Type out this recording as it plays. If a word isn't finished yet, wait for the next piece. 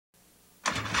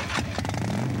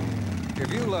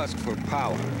If you lust for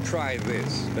power, try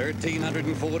this.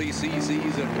 1,340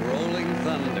 cc's of rolling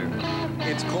thunder.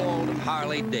 It's called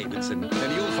Harley-Davidson,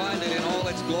 and you'll find it in all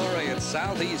its glory at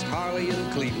Southeast Harley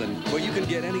in Cleveland, where you can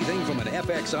get anything from an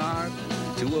FXR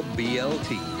to a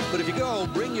BLT. But if you go,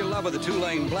 bring your love of the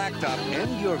two-lane blacktop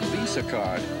and your Visa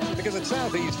card. Because at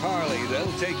Southeast Harley,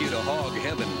 they'll take you to hog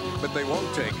heaven, but they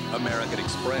won't take American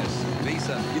Express.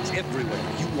 Visa, it's everywhere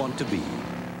you want to be.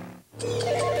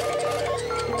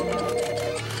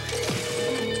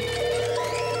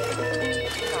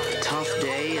 Tough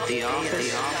day at the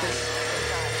office.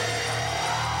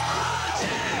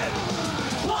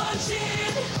 Plunge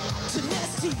in to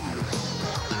Nestea.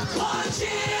 Plunge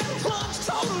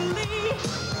totally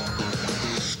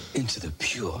into the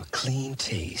pure, clean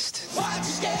taste. Why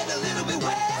just get a little bit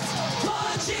wet?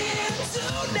 Plunge into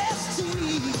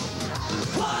Nestea.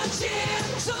 Plunge in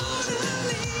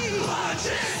totally. Plunge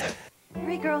in.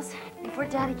 Hurry, girls, before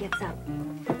Daddy gets up.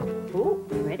 Ooh,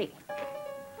 pretty.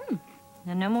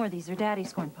 Now, no more. These are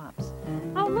Daddy's corn pops.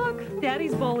 Oh, look.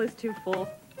 Daddy's bowl is too full.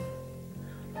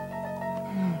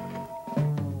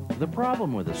 The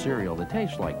problem with a cereal that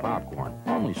tastes like popcorn,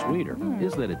 only sweeter,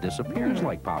 is that it disappears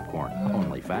like popcorn,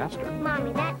 only faster.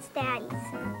 Mommy, that's Daddy's.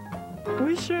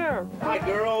 We share. Hi,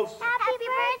 girls. Happy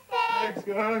birthday! Thanks,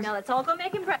 guys. Now, let's all go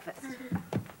make him breakfast.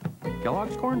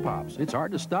 Kellogg's Corn Pops. It's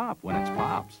hard to stop when it's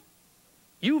Pops.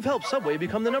 You've helped Subway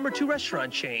become the #2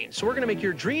 restaurant chain, so we're going to make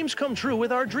your dreams come true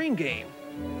with our dream game.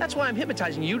 That's why I'm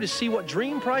hypnotizing you to see what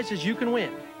dream prizes you can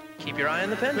win. Keep your eye on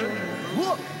the pendulum.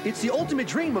 Look, it's the ultimate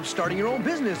dream of starting your own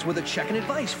business with a check and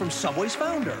advice from Subway's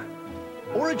founder.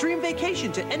 Or a dream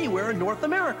vacation to anywhere in North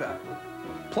America.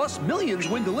 Plus, millions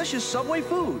win delicious Subway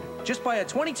food. Just buy a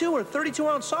 22 or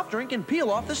 32-ounce soft drink and peel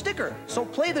off the sticker. So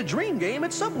play the dream game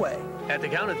at Subway. At the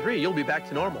count of 3, you'll be back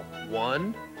to normal.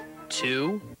 1,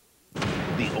 2...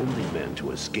 The only men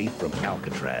to escape from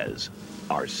Alcatraz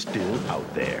are still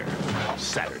out there.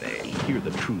 Saturday, hear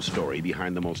the true story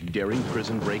behind the most daring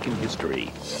prison break in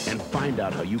history and find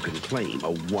out how you can claim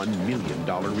a $1 million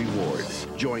reward.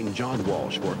 Join John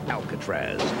Walsh for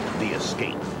Alcatraz, The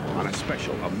Escape, on a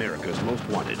special America's Most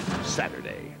Wanted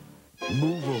Saturday.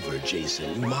 Move over,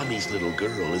 Jason. Mommy's little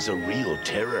girl is a real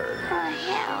terror. Oh,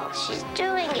 hell, she's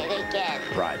doing it again.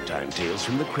 Primetime Tales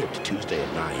from the Crypt, Tuesday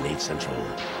at 9, 8 Central.